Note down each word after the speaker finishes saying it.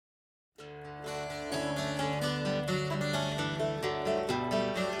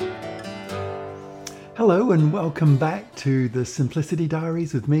Hello and welcome back to the Simplicity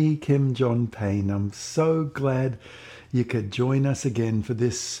Diaries with me, Kim John Payne. I'm so glad you could join us again for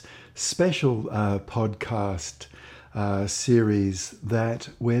this special podcast series that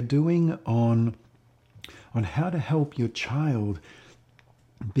we're doing on how to help your child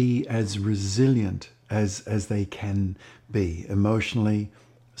be as resilient as they can be, emotionally,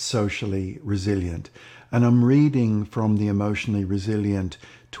 socially resilient. And I'm reading from the Emotionally Resilient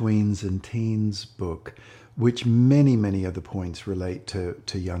Tweens and Teens book, which many of the points relate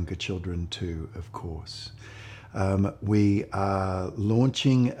to younger children too, of course. We are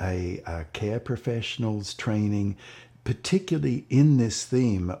launching a care professionals training, particularly in this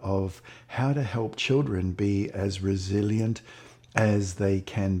theme of how to help children be as resilient as they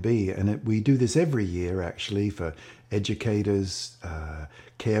can be. And we do this every year, actually, for educators,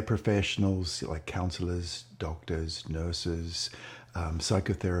 care professionals like counselors, doctors, nurses,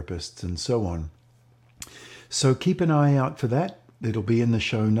 psychotherapists, and so on. So keep an eye out for that. It'll be in the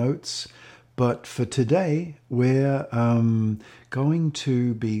show notes. But for today, we're going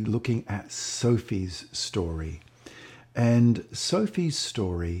to be looking at Sophie's story. And Sophie's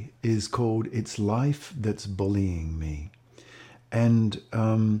story is called It's Life That's Bullying Me. And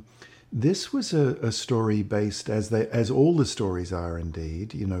this was a story based, as all the stories are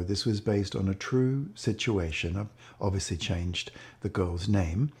indeed, this was based on a true situation. I've obviously changed the girl's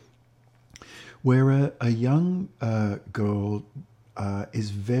name, where a young girl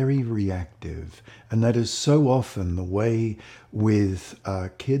is very reactive. And that is so often the way with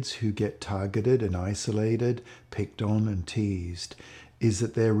kids who get targeted and isolated, picked on and teased, is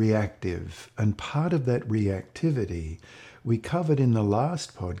that they're reactive. And part of that reactivity we covered in the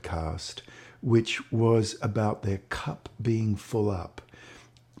last podcast, which was about their cup being full up,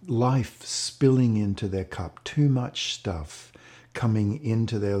 life spilling into their cup, too much stuff coming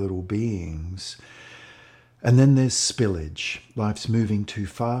into their little beings. And then there's spillage. Life's moving too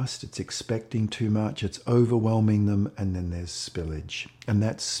fast, it's expecting too much, it's overwhelming them, and then there's spillage. And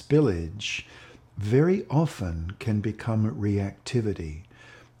that spillage very often can become reactivity.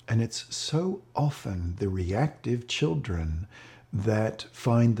 And it's so often the reactive children that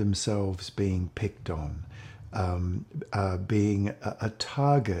find themselves being picked on, being a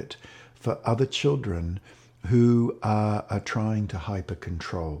target for other children who are trying to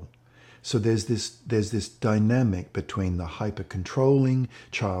hyper-control. So there's this dynamic between the hyper-controlling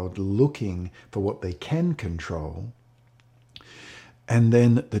child looking for what they can control, and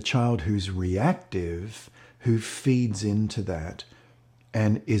then the child who's reactive, who feeds into that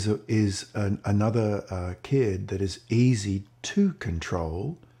and is another kid that is easy to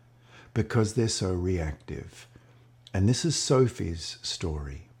control because they're so reactive. And this is Sophie's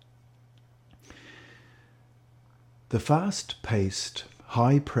story. The fast-paced,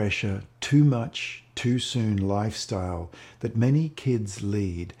 high-pressure, too much, too soon lifestyle that many kids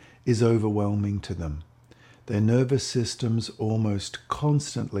lead is overwhelming to them. Their nervous systems almost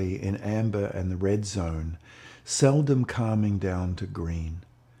constantly in amber and the red zone, seldom calming down to green.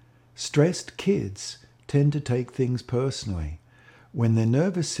 Stressed kids tend to take things personally. When their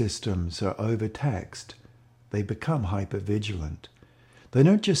nervous systems are overtaxed, they become hypervigilant. They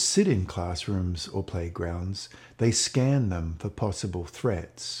don't just sit in classrooms or playgrounds, they scan them for possible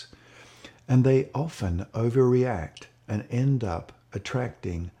threats. And they often overreact and end up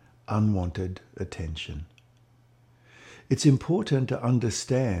attracting unwanted attention. It's important to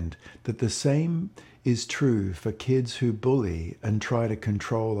understand that the same is true for kids who bully and try to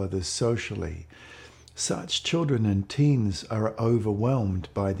control others socially. Such children and teens are overwhelmed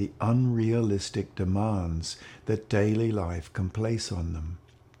by the unrealistic demands that daily life can place on them.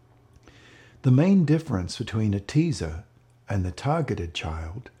 The main difference between a teaser and the targeted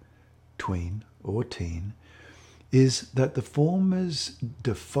child, tween or teen, is that the former's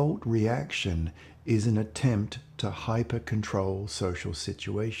default reaction is an attempt to hyper-control social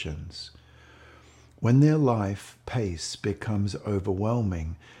situations. When their life pace becomes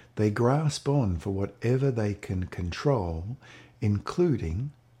overwhelming, they grasp on for whatever they can control,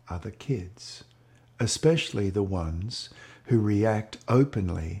 including other kids, especially the ones who react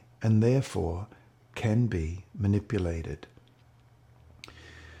openly and therefore can be manipulated.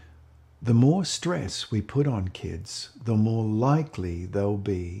 The more stress we put on kids, the more likely they'll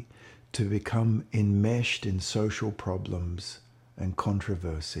be to become enmeshed in social problems and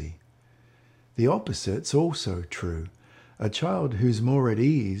controversy. The opposite's also true. A child who's more at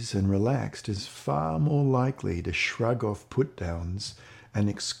ease and relaxed is far more likely to shrug off put-downs and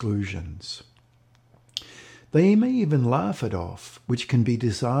exclusions. They may even laugh it off, which can be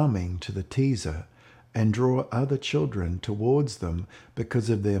disarming to the teaser and draw other children towards them because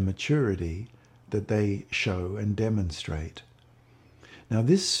of their maturity, that they show and demonstrate. Now,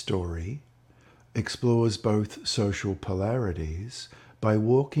 this story explores both social polarities by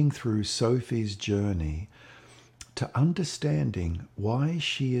walking through Sophie's journey to understanding why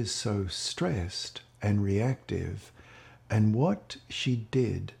she is so stressed and reactive and what she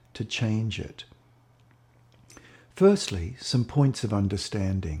did to change it. Firstly, some points of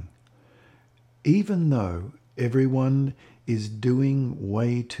understanding. Even though everyone is doing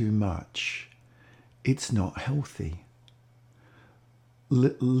way too much, it's not healthy.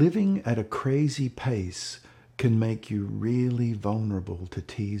 Living at a crazy pace can make you really vulnerable to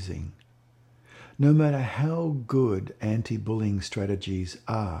teasing. No matter how good anti-bullying strategies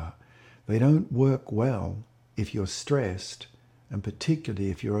are, they don't work well if you're stressed, and particularly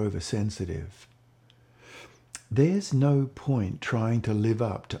if you're oversensitive. There's no point trying to live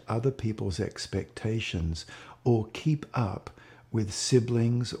up to other people's expectations or keep up with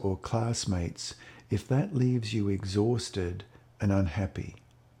siblings or classmates if that leaves you exhausted and unhappy.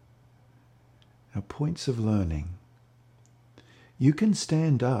 Now, points of learning. You can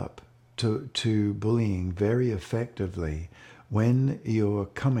stand up to bullying very effectively when you're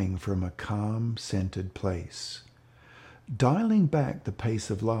coming from a calm, centered place. Dialing back the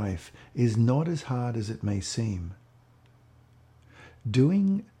pace of life is not as hard as it may seem.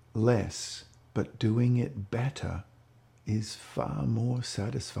 Doing less, but doing it better, is far more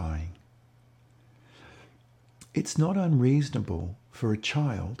satisfying. It's not unreasonable for a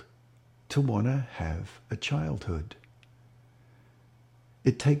child to want to have a childhood.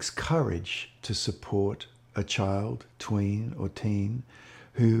 It takes courage to support a child, tween or teen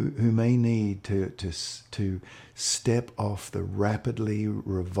who may need to step off the rapidly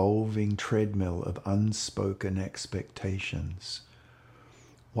revolving treadmill of unspoken expectations.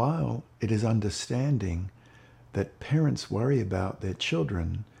 While it is understanding that parents worry about their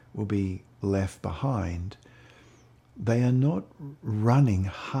children will be left behind, they are not running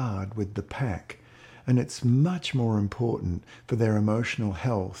hard with the pack. And it's much more important for their emotional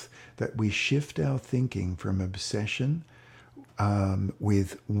health that we shift our thinking from obsession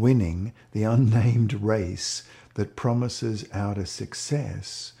with winning the unnamed race that promises outer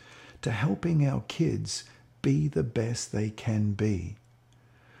success to helping our kids be the best they can be.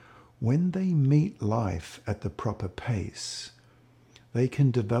 When they meet life at the proper pace, they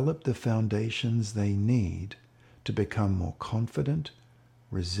can develop the foundations they need to become more confident,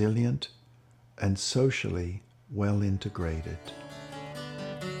 resilient, and socially well integrated.